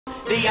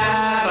The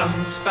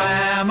Addams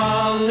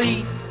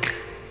Family.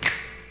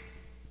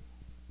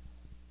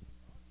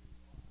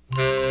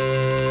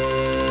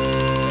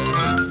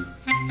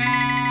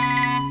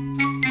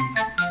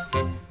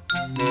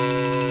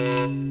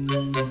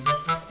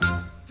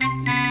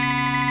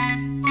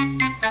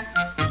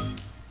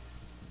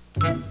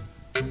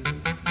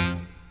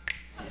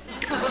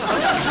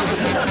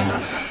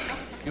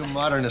 You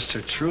modernists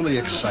are truly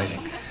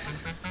exciting.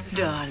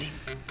 Darling.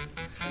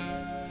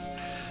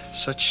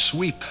 Such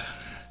sweep,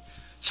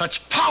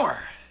 such power,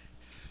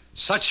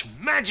 such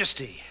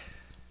majesty.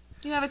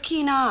 You have a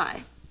keen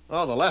eye.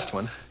 Oh, the left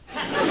one.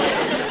 What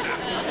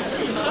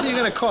are you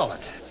going to call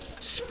it?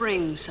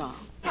 Spring song.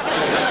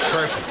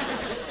 Perfect.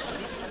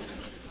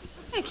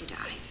 Thank you,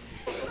 darling.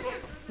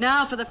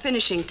 Now for the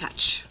finishing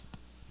touch.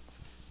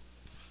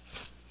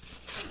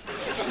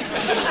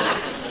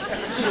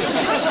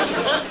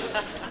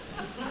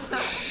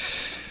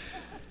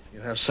 You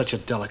have such a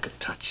delicate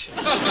touch.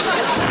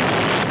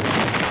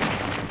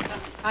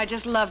 I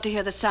just love to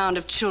hear the sound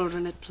of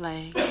children at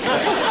play.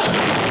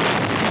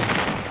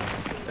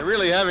 They're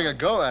really having a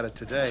go at it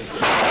today.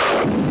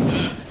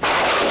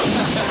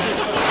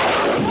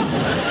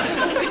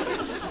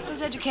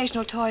 Those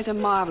educational toys are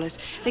marvelous.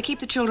 They keep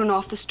the children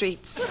off the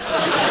streets.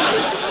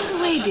 By the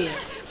way, dear,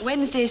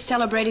 Wednesday is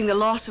celebrating the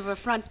loss of her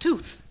front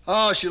tooth.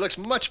 Oh, she looks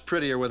much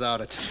prettier without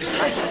it.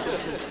 I think so,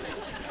 too.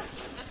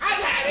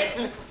 I've had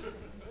it.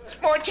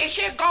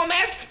 Morticia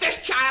Gomez, this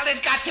child has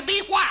got to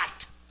be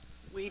whacked.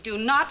 We do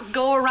not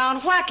go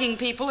around whacking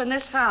people in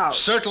this house.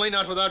 Certainly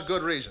not without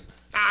good reason.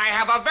 I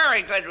have a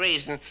very good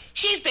reason.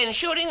 She's been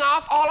shooting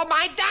off all of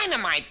my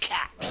dynamite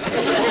caps.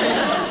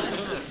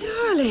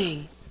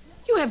 Darling,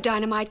 you have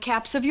dynamite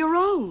caps of your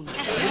own.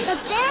 But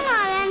they're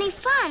not any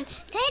fun.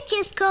 They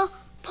just go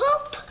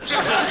poop.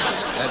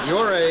 At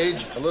your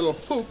age, a little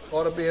poop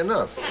ought to be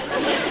enough.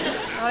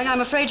 Darling,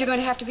 I'm afraid you're going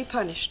to have to be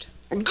punished.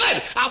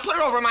 Good. I'll put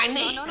it over my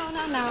knee. No.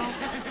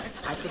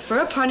 I prefer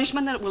a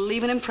punishment that will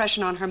leave an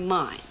impression on her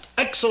mind.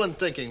 Excellent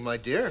thinking, my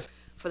dear.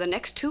 For the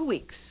next 2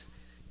 weeks,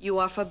 you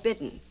are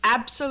forbidden,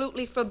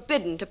 absolutely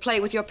forbidden to play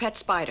with your pet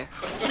spider.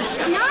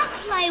 Not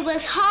play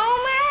with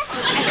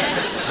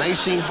Homer? May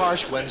seem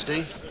harsh,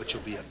 Wednesday, but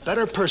you'll be a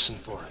better person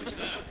for it.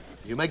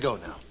 You may go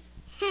now.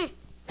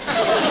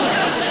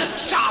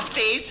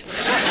 Softies.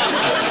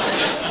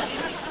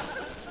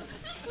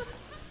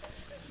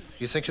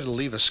 You think it'll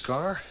leave a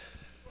scar?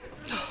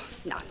 Oh,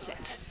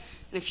 nonsense.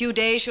 In a few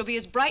days, she'll be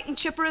as bright and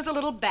chipper as a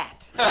little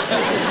bat. You're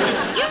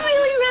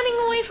really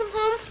running away from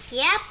home?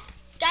 Yep.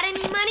 Got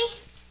any money?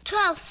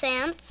 12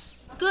 cents.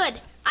 Good.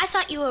 I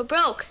thought you were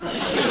broke.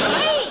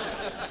 Hey,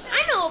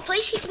 I know a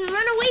place you can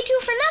run away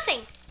to for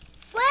nothing.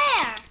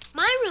 Where?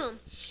 My room.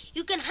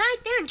 You can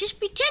hide there and just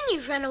pretend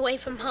you've run away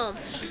from home.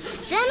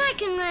 Then I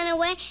can run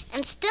away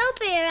and still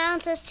be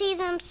around to see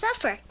them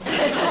suffer.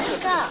 Let's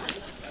go.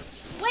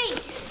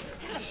 Wait.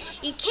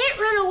 You can't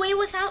run away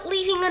without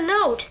leaving a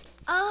note.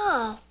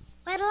 Oh,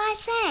 what'll I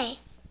say?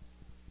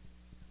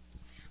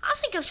 I'll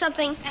think of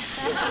something.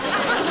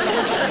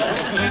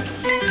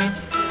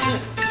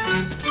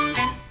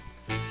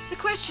 The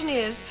question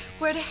is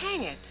where to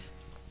hang it.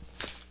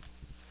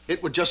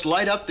 It would just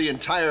light up the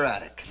entire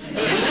attic.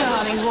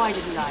 Darling, why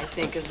didn't I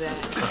think of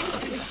that?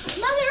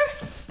 Mother!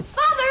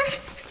 Father!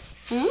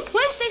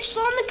 Wednesday's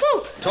flown the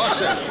coop. Talk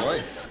sense,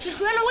 boy. Just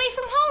run away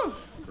from home.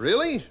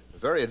 Really? A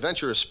very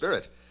adventurous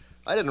spirit.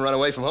 I didn't run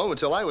away from home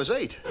until I was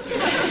 8.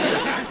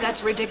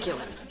 That's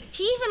ridiculous.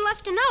 She even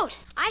left a note.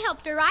 I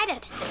helped her write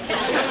it.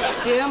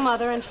 Dear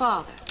Mother and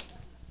Father,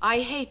 I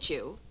hate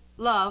you.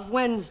 Love,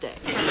 Wednesday.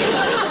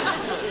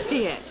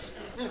 P.S.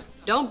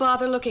 Don't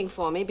bother looking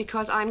for me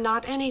because I'm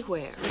not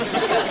anywhere.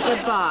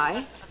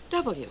 Goodbye,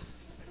 W.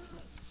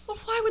 Well,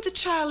 why would the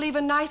child leave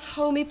a nice,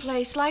 homey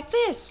place like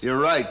this? You're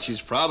right.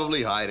 She's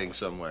probably hiding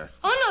somewhere.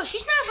 Oh, no,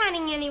 she's not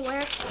hiding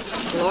anywhere.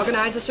 We'll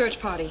organize a search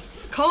party.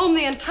 Comb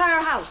the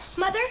entire house.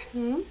 Mother?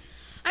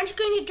 Aren't you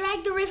going to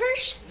drag the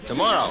rivers?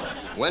 Tomorrow.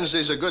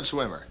 Wednesday's a good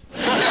swimmer.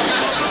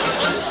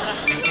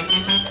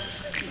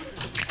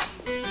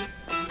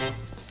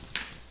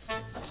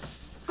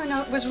 My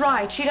note was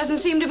right. She doesn't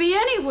seem to be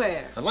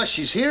anywhere. Unless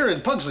she's here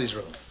in Pugsley's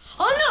room.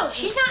 Oh, no,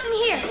 she's not in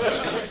here.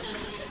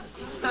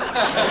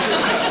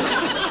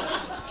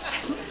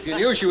 If you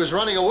knew she was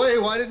running away,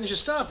 why didn't you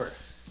stop her?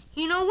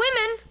 You know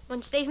women,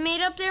 once they've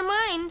made up their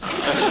minds.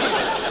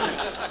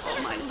 Oh,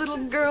 my little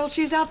girl,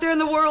 she's out there in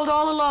the world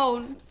all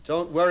alone.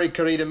 Don't worry,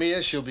 Carita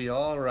Mia. She'll be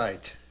all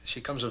right.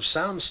 She comes of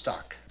sound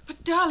stock.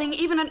 But, darling,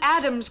 even an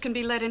Adams can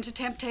be led into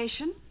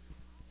temptation.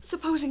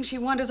 Supposing she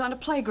wanders on a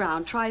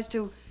playground, tries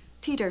to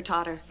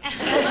teeter-totter.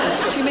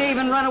 She may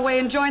even run away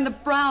and join the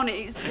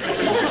brownies.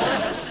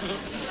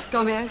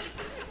 Gomez,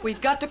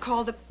 we've got to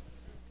call the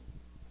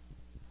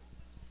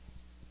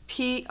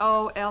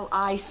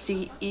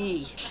P-O-L-I-C-E.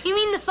 You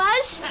mean the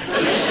fuzz?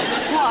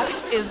 What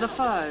is the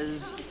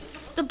fuzz?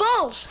 The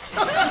bulls.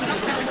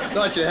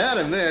 Thought you had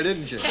him there,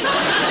 didn't you?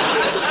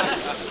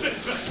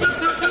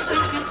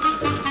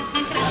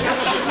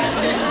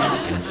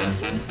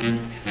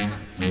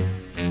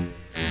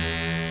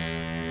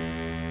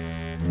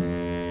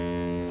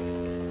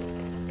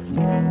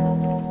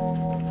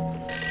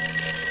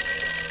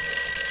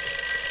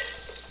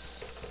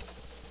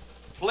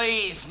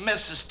 Please,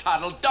 Mrs.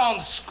 Tuttle,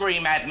 don't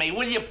scream at me,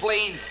 will you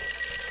please?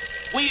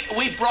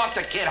 We brought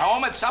the kid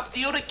home. It's up to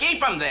you to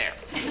keep him there.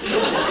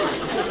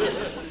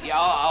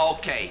 Yeah,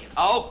 okay.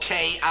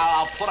 Okay,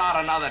 I'll put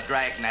out another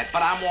dragnet,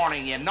 but I'm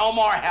warning you, no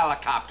more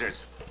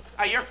helicopters.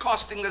 You're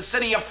costing the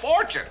city a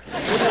fortune.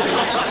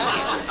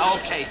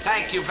 Okay,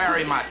 thank you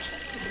very much.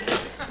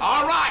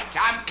 All right,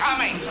 I'm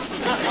coming.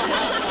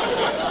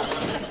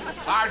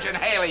 Sergeant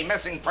Haley,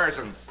 missing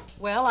persons.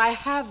 Well, I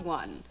have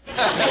one.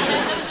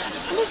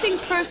 Missing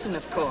person,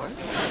 of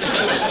course.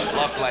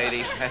 Look,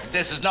 ladies,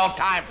 this is no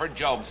time for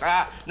jokes,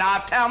 huh? Now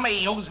tell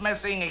me who's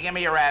missing and give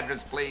me your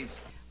address, please.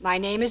 My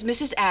name is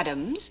Mrs.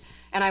 Adams,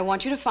 and I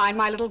want you to find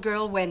my little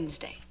girl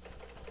Wednesday.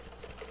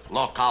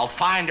 Look, I'll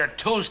find her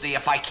Tuesday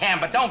if I can,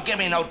 but don't give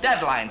me no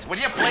deadlines, will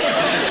you,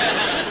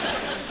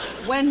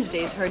 please?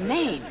 Wednesday's her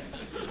name.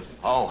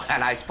 Oh,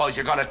 and I suppose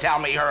you're going to tell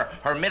me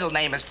her middle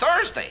name is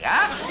Thursday,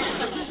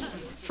 huh?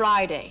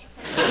 Friday.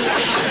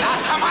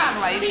 Now, come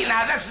on, lady.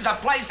 Now, this is a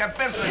place of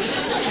business.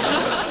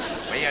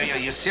 Are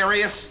you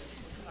serious?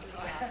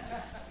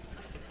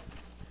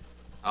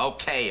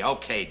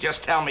 Okay.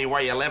 Just tell me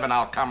where you live, and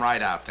I'll come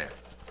right out there.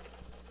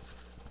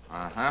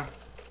 Uh-huh.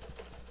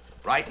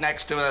 Right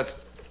next to a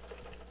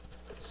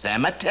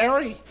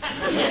cemetery?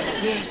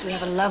 Yes, we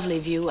have a lovely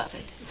view of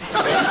it.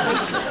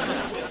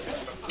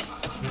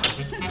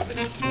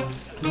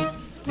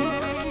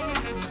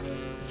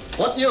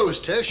 What news,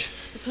 Tish?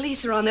 The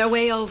police are on their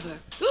way over.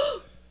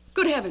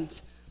 Good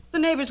heavens. The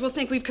neighbors will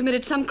think we've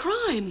committed some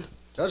crime.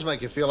 Does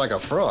make you feel like a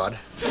fraud.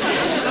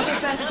 Uncle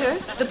Fester,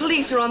 the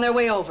police are on their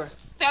way over.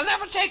 They'll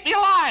never take me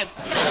alive.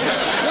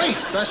 Wait,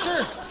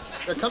 Fester.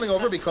 They're coming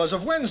over because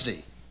of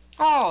Wednesday.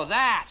 Oh,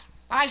 that.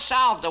 I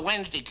solved the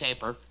Wednesday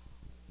caper.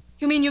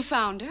 You mean you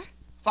found her?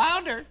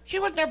 Found her? She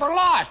was never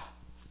lost.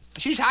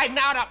 She's hiding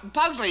out up in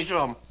Pugsley's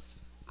room.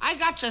 I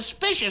got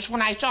suspicious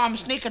when I saw him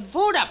sneaking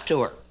food up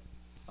to her.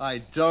 I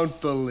don't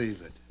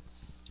believe it.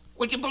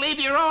 Would you believe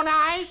your own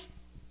eyes?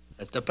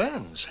 It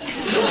depends.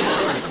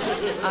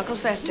 Uncle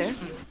Fester,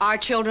 our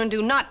children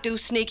do not do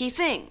sneaky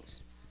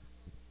things.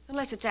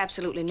 Unless it's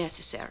absolutely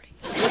necessary.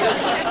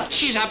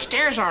 She's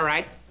upstairs, all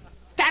right.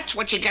 That's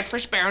what you get for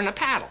sparing a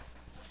paddle.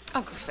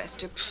 Uncle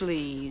Fester,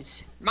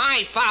 please.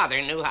 My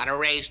father knew how to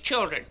raise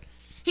children.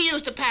 He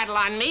used the paddle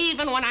on me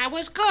even when I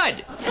was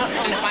good.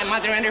 And if my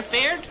mother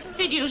interfered,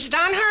 he'd use it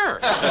on her.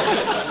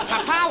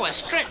 Papa was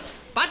strict,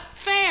 but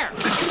fair.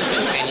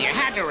 And you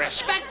had to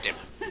respect him.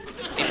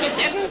 If you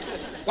didn't,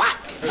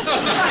 whack.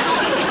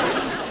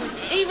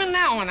 Even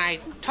now, when I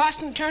toss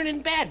and turn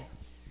in bed,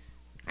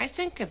 I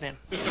think of him.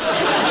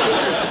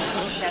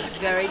 That's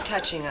very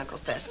touching, Uncle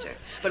Fester.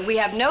 But we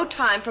have no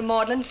time for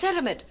maudlin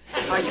sentiment.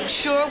 Are you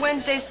sure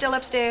Wednesday's still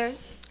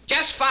upstairs?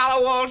 Just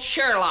follow old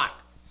Sherlock.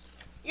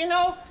 You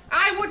know,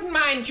 I wouldn't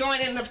mind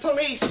joining the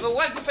police if it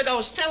wasn't for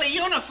those silly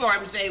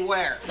uniforms they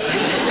wear.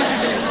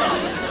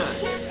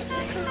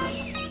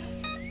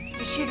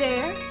 Is she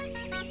there?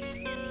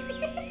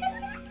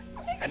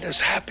 And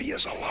as happy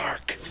as a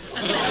lark.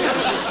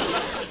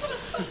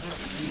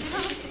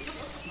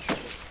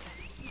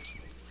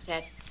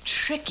 That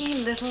tricky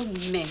little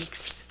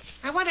minx.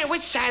 I wonder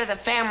which side of the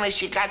family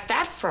she got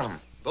that from.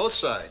 Both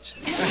sides.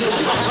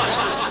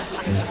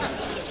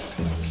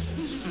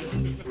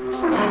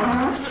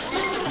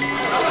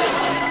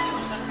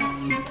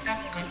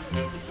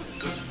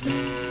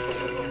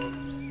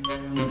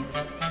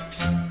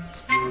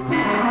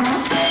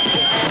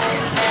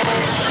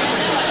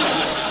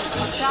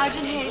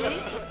 Sergeant Haley?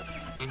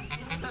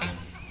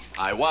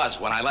 I was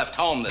when I left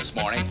home this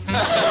morning.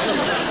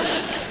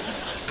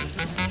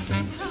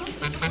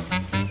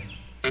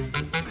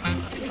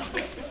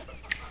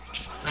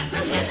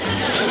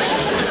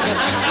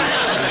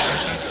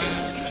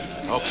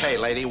 Okay,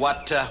 lady,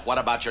 what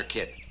about your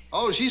kid?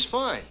 Oh, she's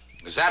fine.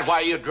 Is that why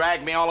you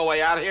dragged me all the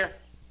way out here?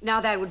 Now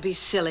that would be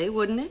silly,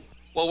 wouldn't it?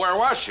 Well, where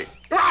was she?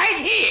 Right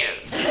here.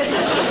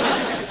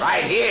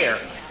 Right here.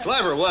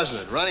 Clever,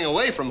 wasn't it? Running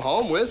away from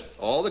home with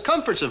all the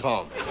comforts of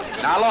home.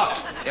 Now, look,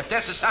 if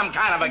this is some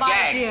kind of a My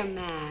gag... dear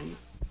man,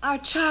 our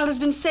child has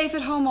been safe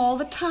at home all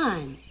the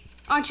time.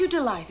 Aren't you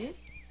delighted?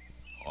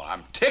 Oh,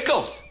 I'm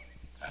tickled.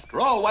 After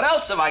all, what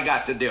else have I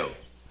got to do?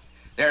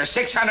 There are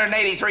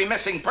 683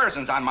 missing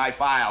persons on my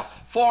file,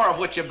 4 of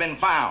which have been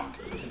found.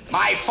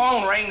 My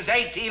phone rings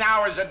 18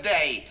 hours a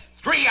day,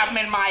 3 of them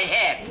in my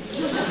head.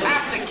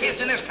 Half the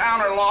kids in this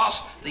town are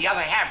lost, the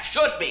other half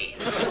should be.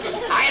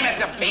 I am at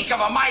the peak of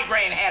a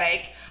migraine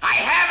headache. I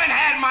haven't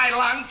had my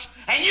lunch,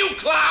 and you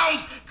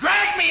clowns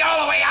drag me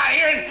all the way out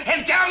here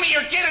and tell me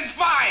your kid is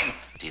fine.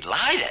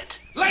 Delighted.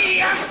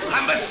 Lady,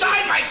 I'm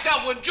beside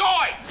myself with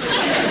joy.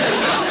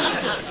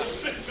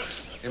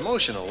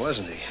 Emotional,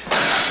 wasn't he?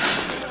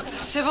 The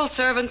civil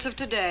servants of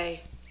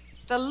today.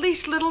 The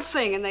least little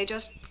thing, and they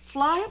just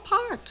fly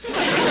apart.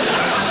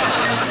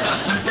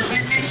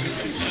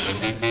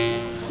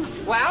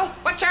 Well,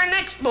 what's our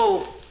next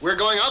move? We're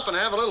going up and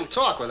have a little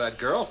talk with that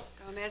girl.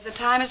 Gomez, the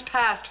time is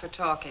past for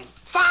talking.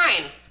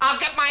 Fine. I'll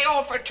get my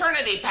old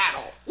fraternity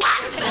paddle.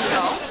 What?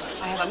 No,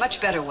 I have a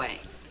much better way.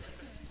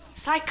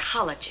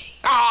 Psychology.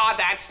 Oh,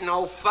 that's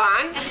no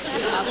fun.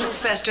 Uncle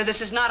Fester,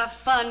 this is not a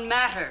fun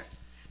matter.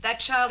 That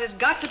child has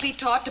got to be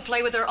taught to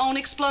play with her own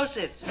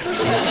explosives.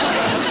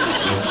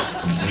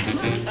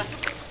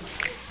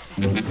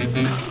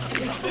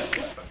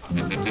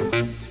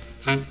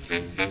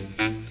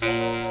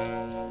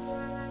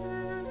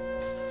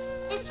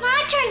 It's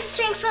my turn to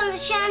swing from the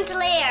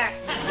chandelier.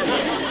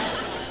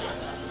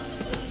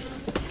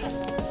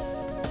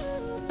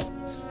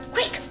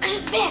 Quick,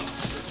 back.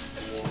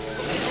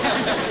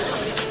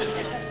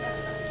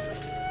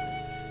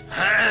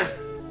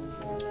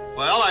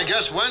 Well, I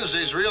guess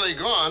Wednesday's really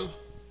gone.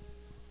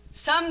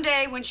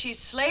 Someday, when she's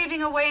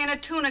slaving away in a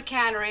tuna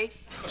cannery,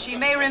 she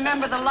may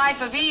remember the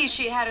life of ease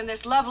she had in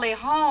this lovely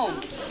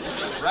home.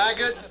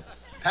 Ragged,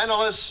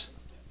 penniless,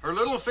 her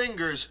little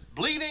fingers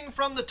bleeding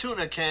from the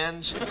tuna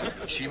cans.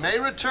 She may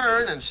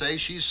return and say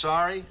she's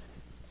sorry.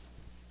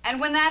 And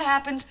when that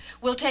happens,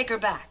 we'll take her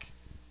back.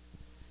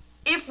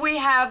 If we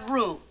have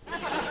room.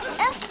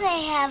 If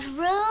they have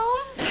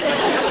room.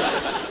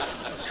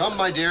 Come,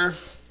 my dear.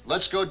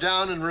 Let's go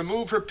down and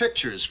remove her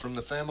pictures from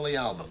the family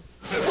album.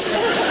 They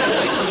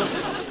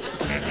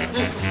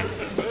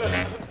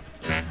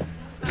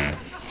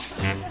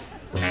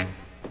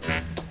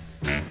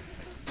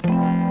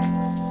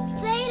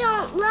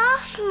don't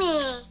love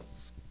me.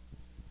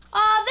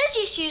 Oh, they're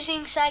just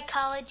using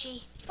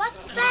psychology.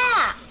 What's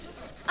that?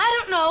 I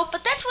don't know,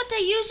 but that's what they're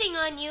using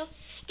on you.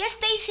 Guess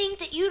they think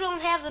that you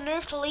don't have the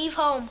nerve to leave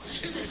home.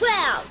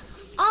 Well,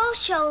 I'll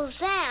show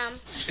them.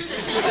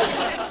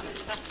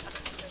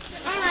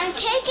 And I'm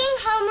taking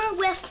Homer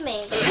with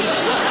me.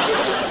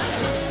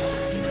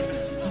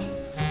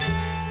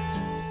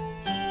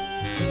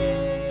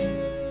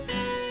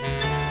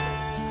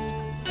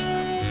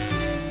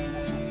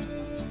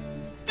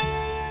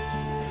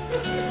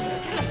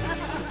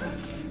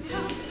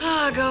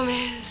 Ah,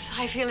 Gomez,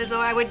 I feel as though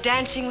I were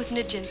dancing with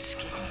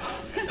Nijinsky.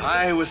 And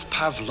I with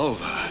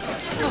Pavlova.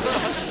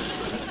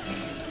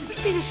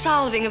 Must be the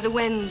solving of the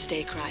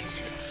Wednesday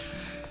crisis.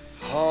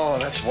 Oh,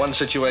 that's one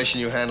situation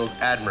you handled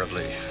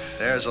admirably.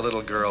 There's a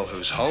little girl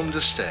who's home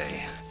to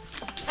stay.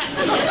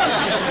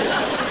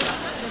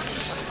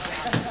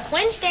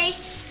 Wednesday,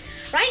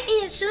 write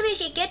me as soon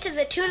as you get to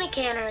the tuna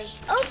cannery.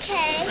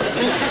 Okay.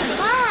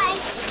 Bye.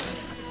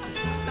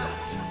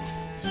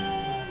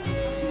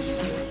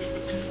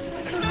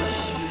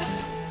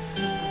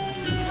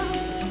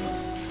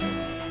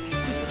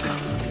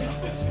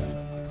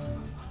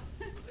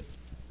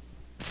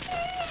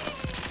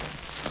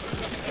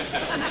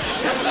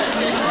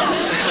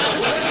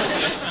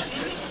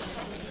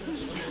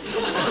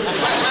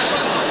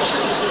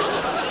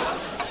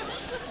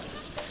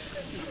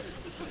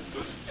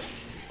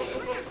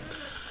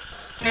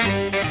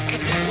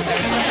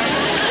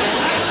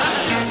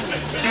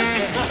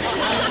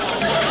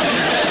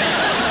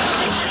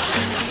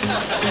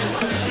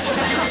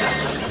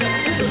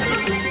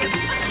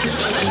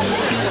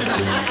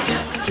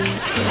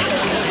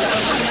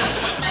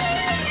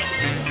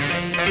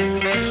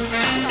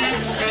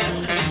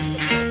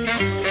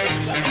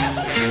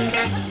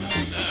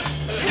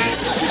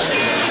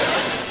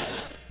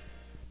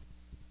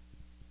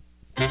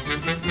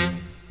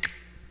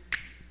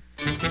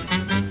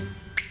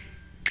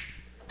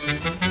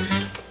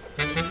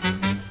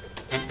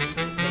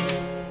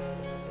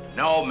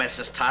 No,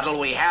 Mrs. Tuttle,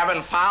 we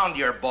haven't found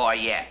your boy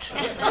yet.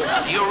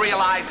 Do you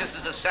realize this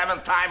is the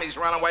 7th time he's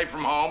run away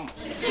from home?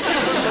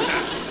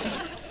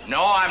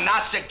 No, I'm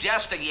not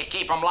suggesting you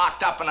keep him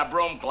locked up in a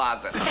broom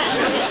closet. But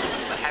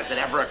has it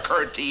ever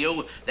occurred to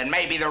you that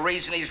maybe the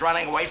reason he's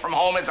running away from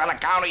home is on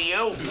account of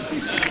you?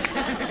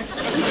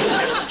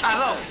 Mrs.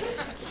 Tuttle?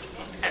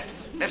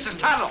 Mrs.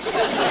 Tuttle?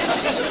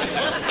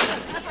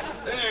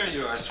 There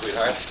you are,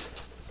 sweetheart.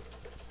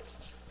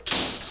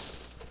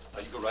 Now,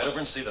 you go right over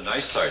and see the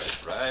nice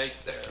sergeant, right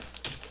there.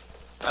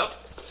 Well,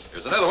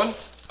 here's another one.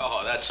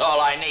 Oh, that's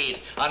all I need.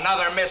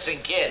 Another missing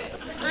kid.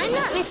 I'm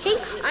not missing.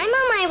 I'm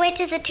on my way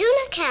to the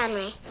tuna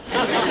cannery.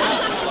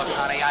 Look,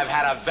 honey, I've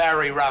had a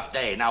very rough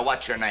day. Now,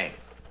 what's your name?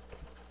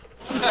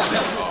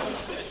 Oh,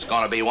 it's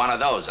gonna be one of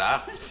those,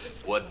 huh?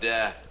 Would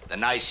the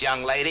nice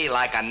young lady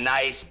like a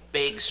nice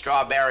big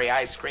strawberry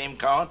ice cream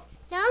cone?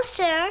 No,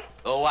 sir.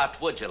 Well, what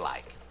would you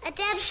like? A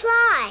dead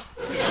fly.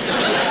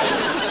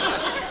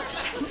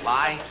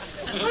 Fly?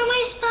 For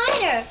my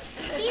spider.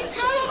 He's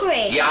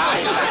hungry. Yeah,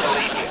 I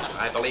believe you.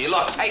 I believe you.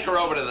 Look, take her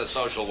over to the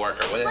social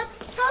worker, will you?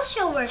 What's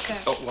social worker?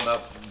 Oh, well,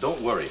 now,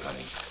 don't worry,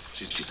 honey.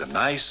 She's a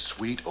nice,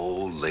 sweet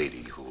old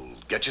lady who'll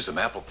get you some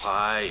apple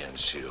pie, and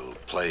she'll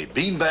play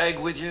beanbag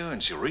with you,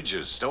 and she'll read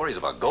you stories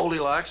about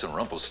Goldilocks and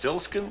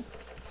Rumpelstiltskin.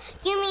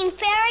 You mean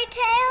fairy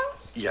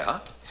tales? Yeah?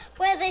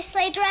 Where they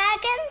slay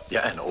dragons?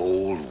 Yeah, and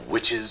old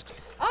witches.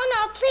 Oh,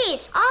 no,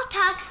 please. I'll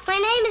talk. My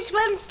name is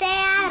Wednesday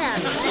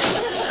Adams.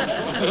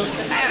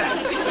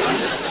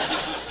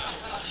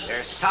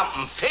 There's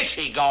something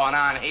fishy going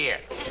on here.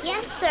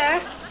 Yes,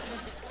 sir.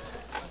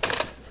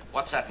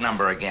 What's that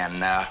number again?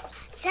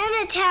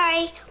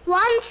 Cemetery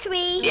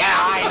 13. Yeah,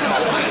 I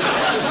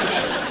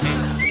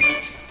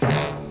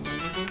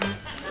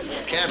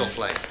Candle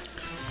flame.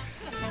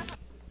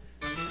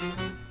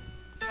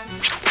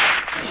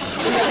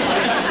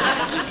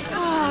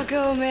 Oh,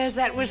 Gomez,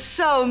 that was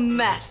so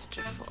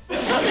masterful.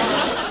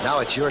 Now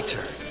it's your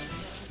turn.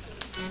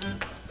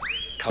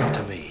 Come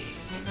to me.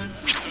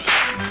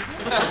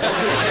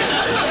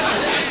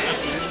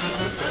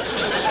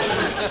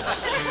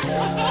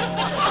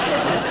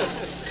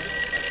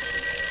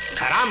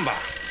 Caramba.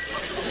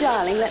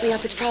 Darling, let me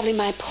up. It's probably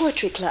my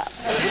poetry club.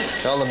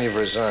 Tell them you've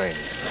resigned.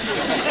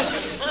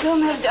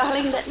 Gomez,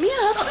 darling, let me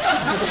up.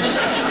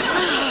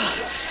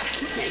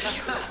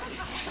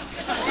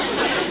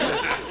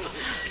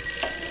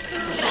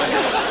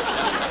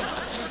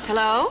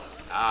 Hello?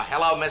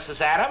 Hello,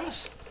 Mrs.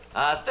 Adams.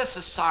 This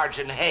is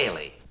Sergeant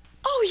Haley.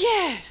 Oh,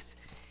 yes.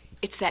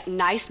 It's that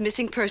nice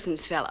missing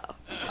persons fellow.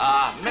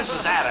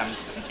 Mrs.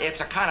 Adams,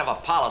 it's a kind of a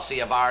policy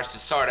of ours to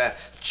sort of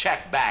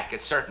check back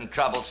at certain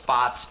trouble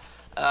spots.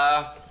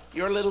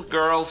 Your little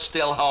girl's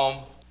still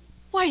home?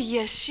 Why,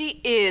 yes,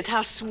 she is.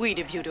 How sweet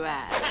of you to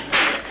ask.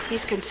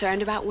 He's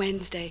concerned about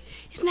Wednesday.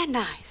 Isn't that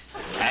nice?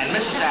 And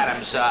Mrs.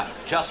 Adams,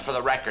 just for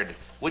the record,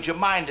 would you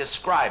mind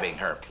describing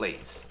her,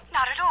 please?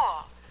 Not at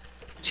all.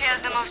 She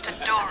has the most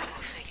adorable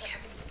figure.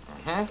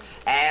 Mm-hmm.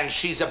 And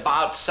she's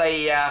about,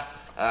 say,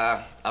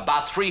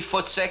 about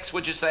 3'6",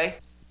 would you say?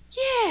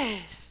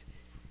 Yes.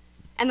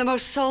 And the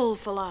most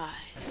soulful eyes.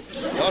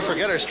 Don't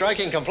forget her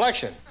striking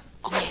complexion.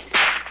 Oh, yes.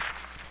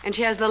 And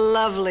she has the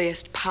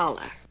loveliest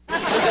pallor.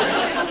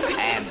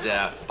 And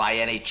by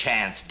any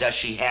chance, does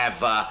she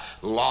have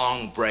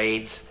long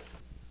braids?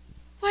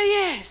 Why,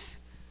 yes.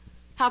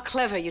 How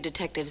clever you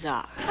detectives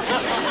are.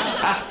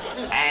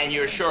 And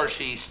you're sure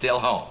she's still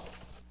home?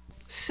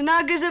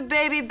 Snug as a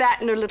baby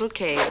bat in her little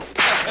cave.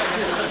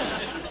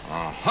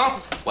 Uh-huh.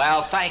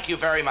 Well, thank you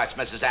very much,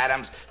 Mrs.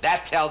 Adams.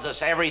 That tells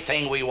us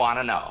everything we want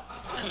to know.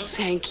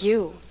 Thank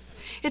you.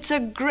 It's a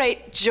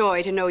great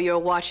joy to know you're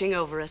watching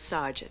over us,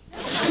 Sergeant.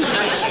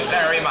 Thank you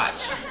very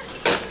much.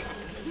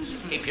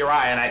 Keep your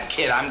eye on that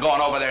kid. I'm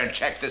going over there and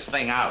check this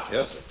thing out.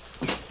 Yes, sir.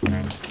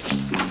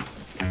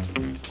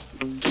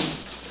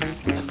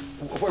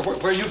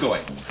 Where are you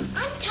going?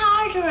 I'm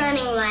tired of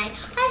running away.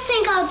 I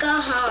think I'll go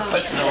home.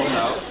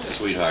 No,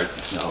 sweetheart,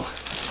 no.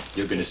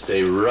 You're going to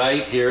stay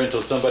right here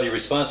until somebody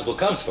responsible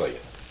comes for you.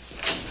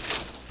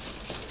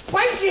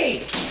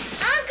 Wendy!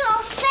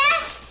 Uncle,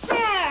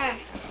 faster!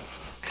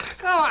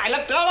 Oh, I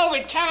looked all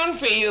over town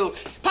for you.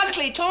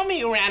 Pugsley told me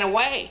you ran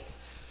away.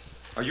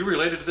 Are you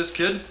related to this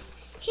kid?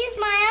 He's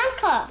my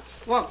uncle.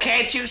 Well,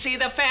 can't you see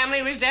the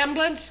family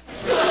resemblance?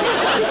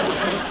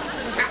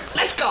 Now,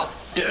 let's go.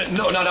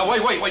 No,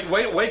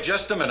 wait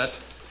just a minute.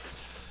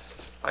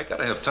 I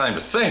gotta have time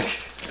to think.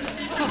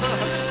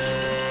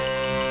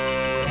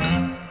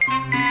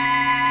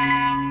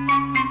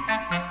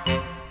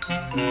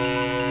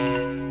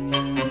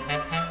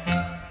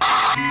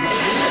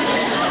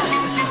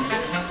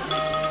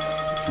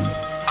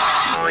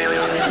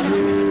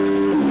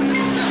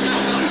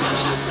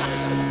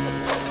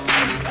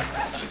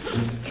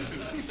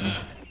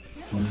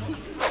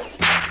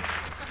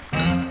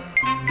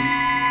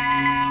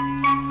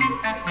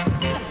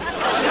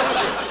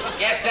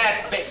 Get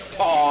that big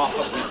paw off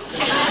of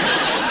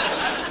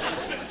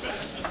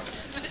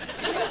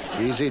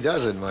me. Easy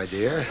does it, my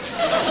dear.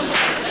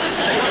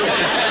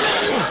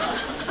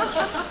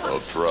 A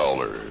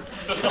prowler.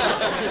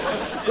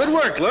 Good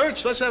work,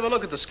 Lurch. Let's have a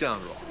look at the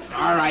scoundrel.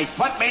 All right,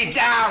 put me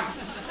down.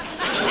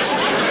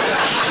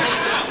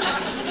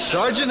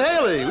 Sergeant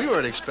Haley, we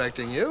weren't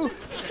expecting you.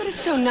 But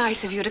it's so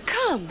nice of you to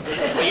come.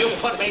 Will you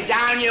put me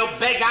down, you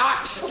big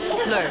ox?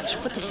 Lurch,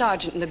 put the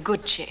sergeant in the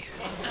good chair.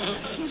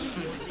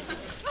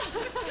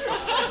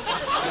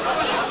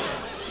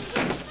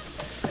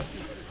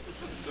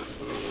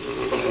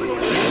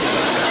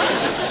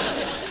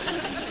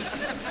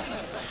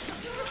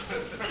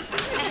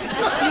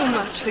 You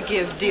must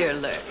forgive dear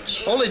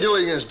Lurch. Only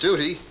doing his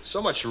duty.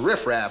 So much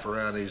riffraff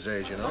around these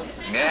days, you know.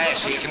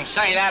 Yes, you can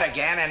say that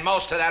again, and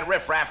most of that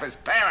riffraff is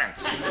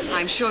parents.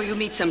 I'm sure you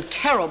meet some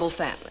terrible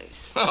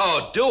families.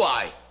 Oh, do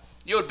I?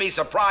 You'd be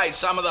surprised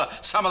some of the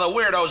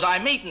weirdos I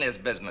meet in this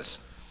business.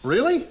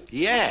 Really?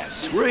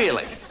 Yes,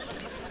 really.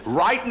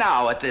 Right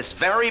now, at this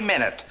very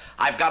minute,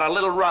 I've got a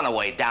little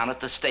runaway down at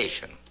the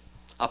station.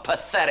 A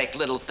pathetic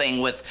little thing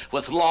with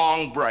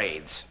long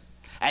braids.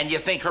 And you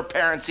think her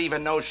parents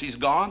even know she's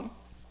gone?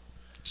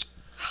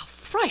 How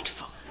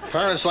frightful.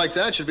 Parents like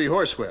that should be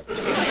horsewhipped.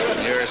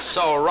 You're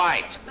so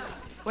right.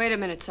 Wait a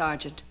minute,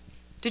 Sergeant.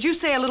 Did you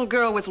say a little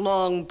girl with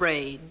long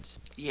braids?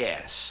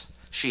 Yes,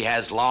 she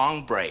has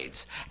long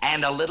braids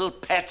and a little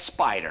pet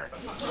spider.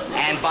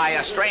 And by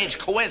a strange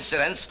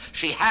coincidence,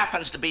 she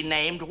happens to be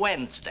named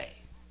Wednesday.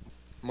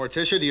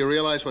 Morticia, do you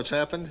realize what's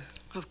happened?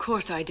 Of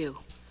course I do.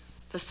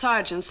 The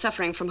sergeant's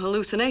suffering from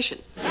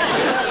hallucinations.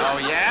 Oh,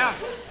 yeah?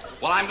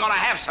 Well, I'm going to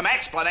have some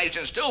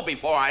explanations, too,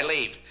 before I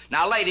leave.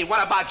 Now, lady,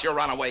 what about your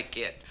runaway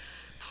kid?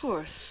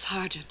 Poor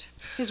sergeant.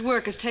 His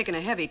work has taken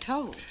a heavy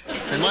toll.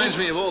 Reminds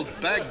me of old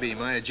Bagby,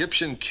 my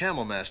Egyptian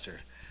camel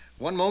master.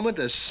 One moment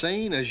as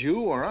sane as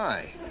you or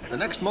I. The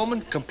next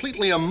moment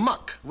completely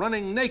amuck,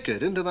 running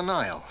naked into the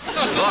Nile. Look,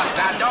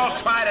 now don't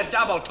try to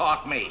double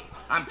talk me.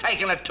 I'm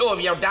taking the two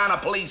of you down to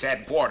police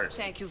headquarters.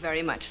 Thank you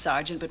very much,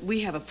 Sergeant, but we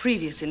have a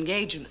previous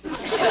engagement.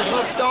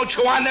 Look, don't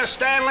you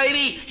understand,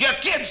 lady? Your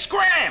kid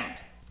scrammed.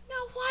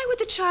 Now, why would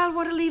the child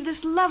want to leave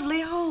this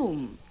lovely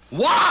home?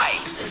 Why?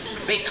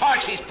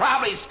 Because she's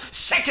probably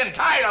sick and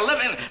tired of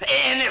living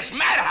in this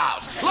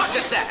madhouse. Look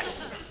at that.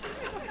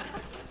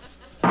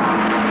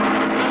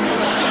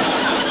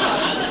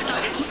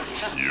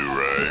 You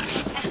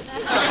right.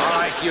 All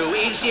right, you,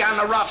 easy on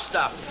the rough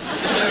stuff.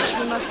 George,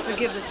 you must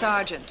forgive the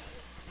sergeant.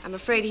 I'm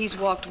afraid he's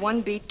walked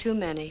one beat too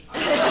many.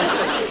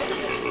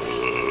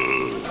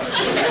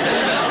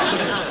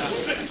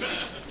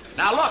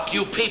 Now, look,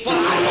 you people.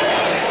 All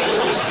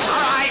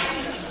right,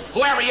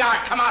 whoever you are,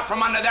 come out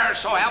from under there,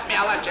 so help me,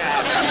 I'll let you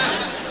have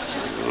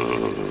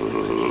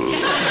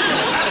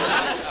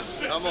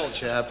it. Come, old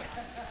chap.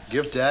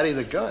 Give Daddy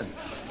the gun.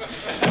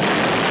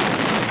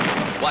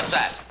 What's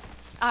that?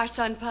 Our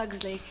son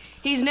Pugsley.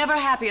 He's never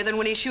happier than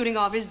when he's shooting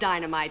off his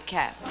dynamite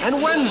caps.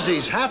 And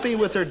Wednesday's happy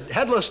with her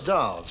headless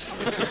dolls.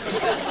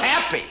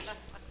 Happy?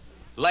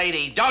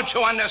 Lady, don't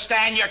you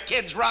understand your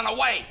kids run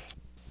away?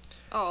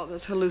 Oh,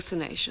 those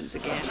hallucinations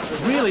again.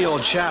 Really,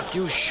 old chap,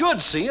 you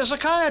should see a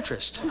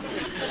psychiatrist.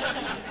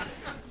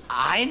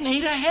 I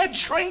need a head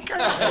shrinker.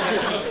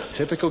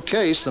 Typical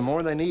case, the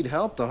more they need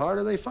help, the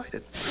harder they fight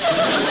it.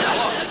 Now,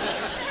 look,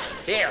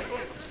 here.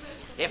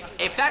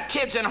 If that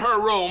kid's in her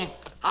room,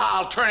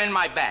 I'll turn in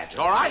my badge,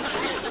 all right?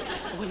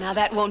 Well, now,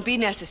 that won't be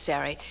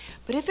necessary.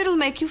 But if it'll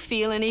make you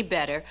feel any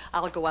better,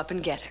 I'll go up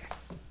and get her.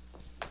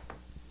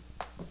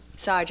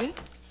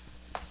 Sergeant,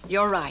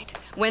 you're right.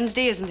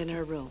 Wednesday isn't in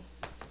her room.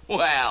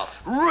 Well,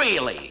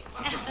 really?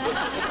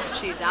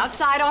 She's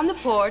outside on the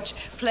porch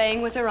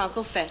playing with her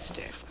Uncle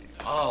Fester.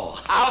 Oh,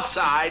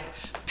 outside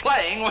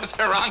playing with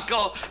her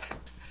Uncle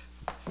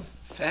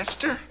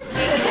Fester?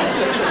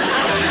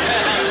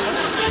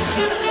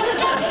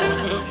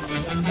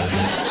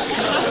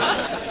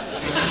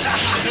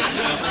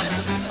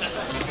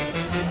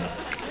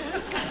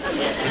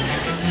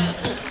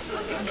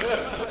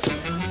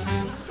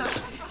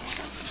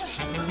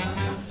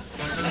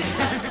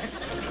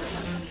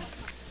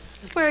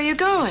 Where are you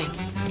going?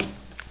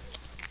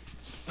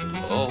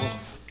 Oh,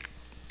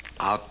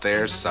 out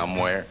there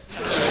somewhere.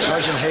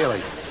 Sergeant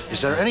Haley,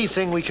 is there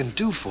anything we can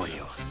do for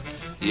you?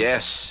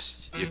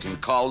 Yes, you can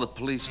call the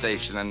police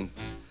station and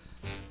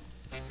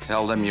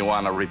tell them you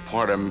want to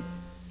report a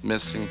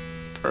missing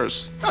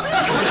person.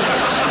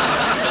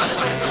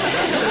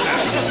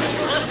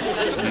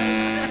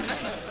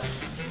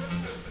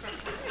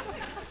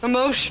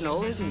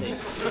 Emotional, isn't it?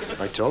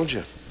 I told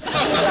you.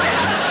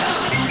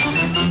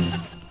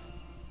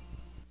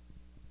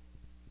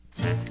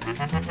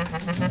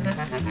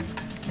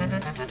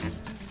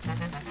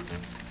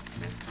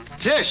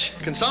 Tish,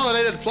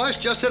 consolidated flush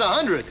just hit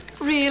 100.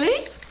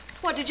 Really?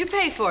 What did you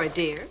pay for it,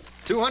 dear?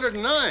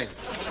 209.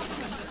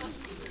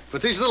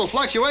 But these little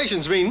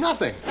fluctuations mean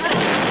nothing.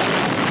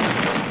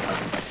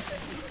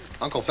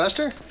 Uncle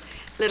Fester?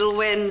 Little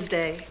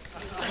Wednesday.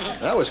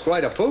 That was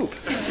quite a poop.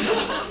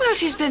 Well,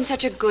 she's been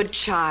such a good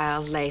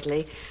child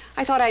lately.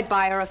 I thought I'd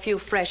buy her a few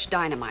fresh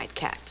dynamite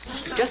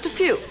caps. Just a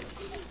few.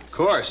 Of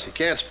course, you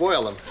can't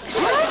spoil them.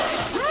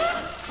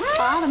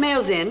 Ah, the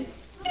mail's in.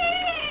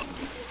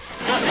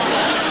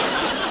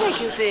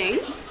 Thank you, Thing.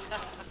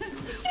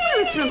 Well,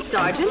 it's from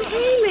Sergeant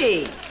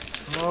Haley.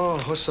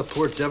 Oh, what's the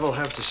poor devil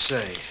have to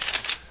say?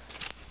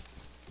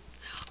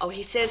 Oh,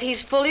 he says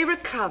he's fully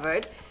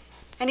recovered,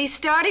 and he's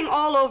starting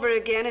all over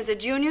again as a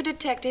junior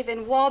detective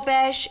in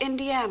Wabash,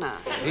 Indiana.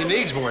 He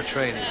needs more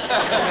training.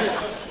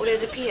 Well,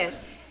 there's a P.S.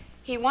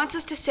 He wants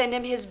us to send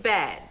him his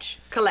badge.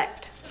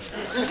 Collect.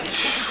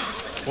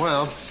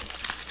 Well,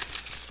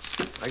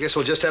 I guess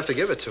we'll just have to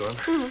give it to him.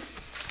 Mm-hmm.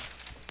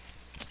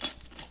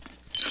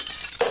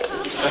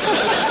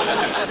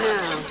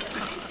 Now,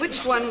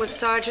 which one was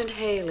Sergeant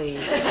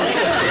Haley's?